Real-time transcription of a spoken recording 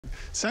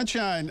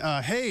Sunshine,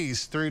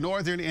 haze through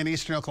northern and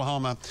eastern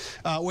Oklahoma.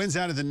 Winds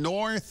out of the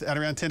north at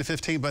around 10 to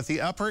 15, but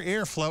the upper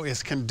airflow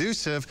is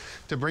conducive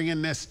to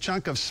bringing this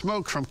chunk of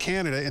smoke from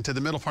Canada into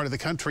the middle part of the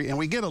country, and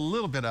we get a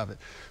little bit of it.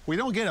 We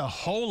don't get a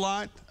whole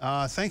lot.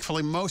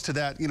 Thankfully, most of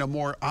that,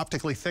 more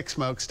optically thick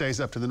smoke stays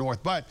up to the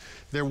north, but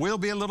there will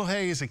be a little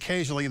haze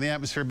occasionally in the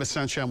atmosphere, but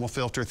sunshine will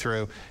filter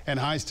through, and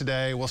highs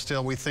today will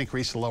still, we think,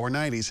 reach the lower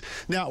 90s.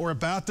 Now, we're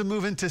about to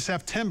move into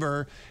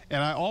September,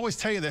 and I always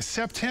tell you that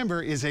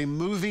September is a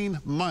moving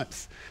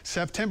month.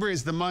 September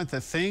is the month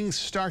that things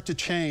start to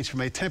change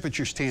from a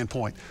temperature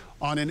standpoint.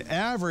 On an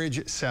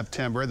average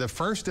September, the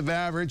first of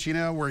average,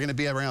 we're going to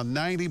be around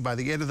 90 by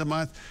the end of the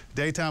month.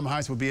 Daytime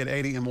highs will be at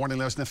 80 and morning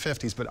lows in the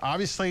 50s. But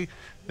obviously,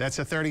 that's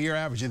a 30-year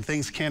average, and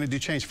things can and do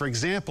change. For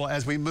example,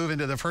 as we move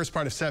into the first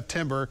part of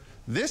September,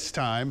 this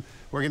time,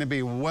 we're going to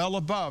be well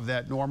above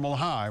that normal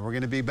high. We're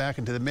going to be back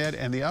into the mid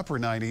and the upper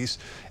 90s,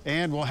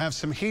 and we'll have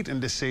some heat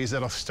indices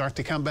that'll start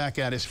to come back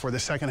at us for the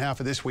second half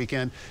of this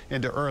weekend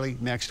into early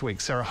next week.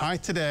 So our high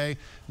today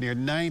near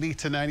 90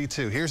 to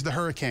 92. Here's the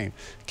hurricane.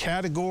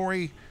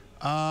 Category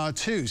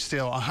 2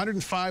 still,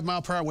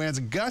 105-mile-per-hour winds,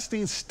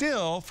 gusting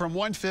still from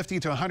 150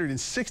 to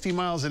 160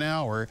 miles an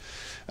hour.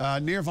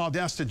 Near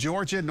Valdosta,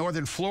 Georgia,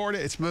 northern Florida,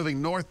 it's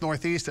moving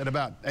north-northeast at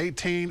about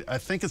 18. I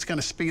think it's going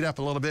to speed up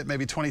a little bit,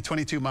 maybe 20,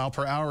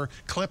 22-mile-per-hour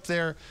clip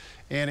there.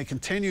 And it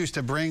continues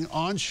to bring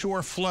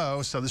onshore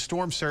flow, so the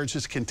storm surge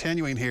is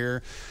continuing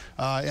here.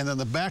 And then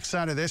the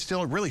backside of this,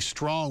 still really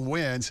strong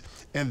winds.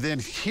 And then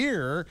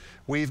here,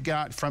 we've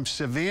got from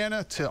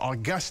Savannah to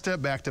Augusta,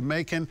 back to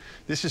Macon.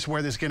 This is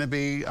where there's going to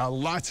be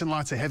lots and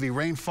lots of heavy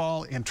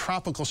rainfall, and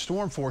tropical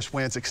storm force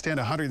winds extend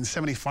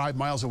 175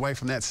 miles away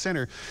from that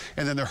center.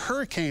 And then the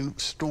hurricane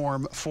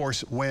storm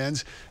force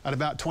winds at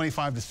about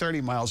 25 to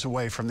 30 miles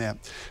away from that.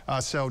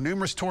 So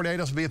numerous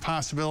tornadoes will be a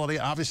possibility.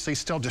 Obviously,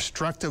 still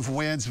destructive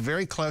winds,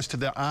 very close to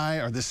the eye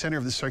or the center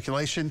of the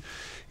circulation,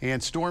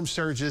 and storm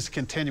surges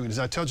continuing. As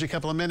I told you a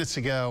couple of minutes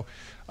ago,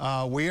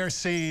 we are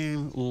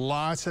seeing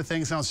lots of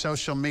things on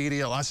social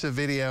media, lots of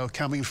video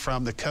coming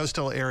from the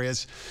coastal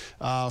areas,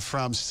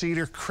 from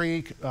Cedar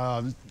Creek,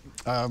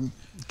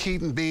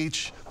 Keaton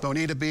Beach,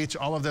 Bonita Beach,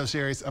 all of those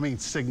areas. I mean,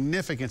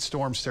 significant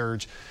storm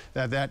surge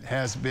that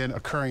has been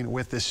occurring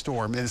with this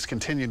storm, and it's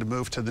continuing to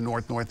move to the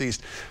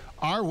north-northeast.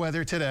 Our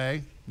weather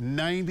today,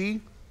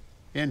 90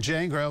 in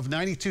Jane Grove,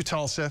 92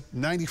 Tulsa,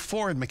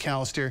 94 in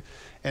McAllister,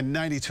 and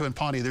 92 in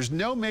Pawnee. There's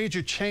no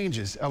major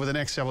changes over the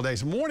next several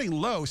days. Morning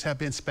lows have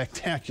been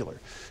spectacular.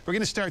 We're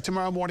going to start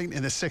tomorrow morning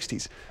in the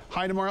 60s.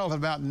 High tomorrow of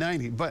about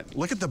 90. But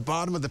look at the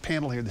bottom of the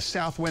panel here. The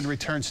south wind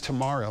returns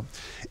tomorrow.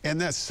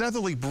 And that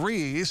southerly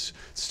breeze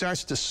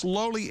starts to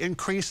slowly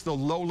increase the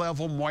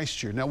low-level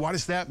moisture. Now, what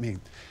does that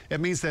mean? It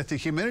means that the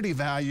humidity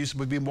values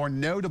would be more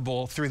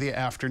notable through the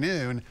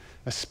afternoon,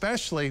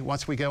 especially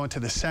once we go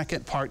into the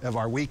second part of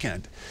our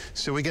weekend.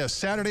 So we go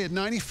Saturday at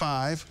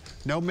 95,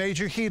 no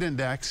major heat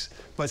index,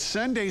 but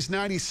Sunday's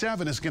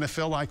 97 is going to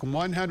feel like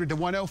 100 to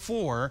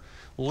 104.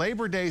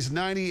 Labor Day's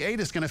 98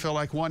 is going to feel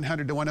like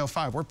 100 to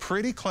 105. We're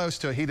pretty close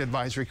to a heat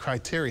advisory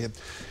criteria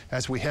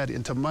as we head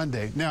into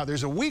Monday. Now,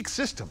 there's a weak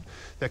system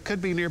that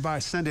could be nearby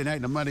Sunday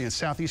night and Monday in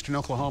southeastern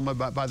Oklahoma,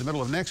 but by the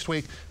middle of next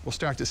week, we'll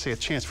start to see a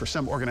chance for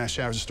some organized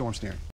showers and storms near.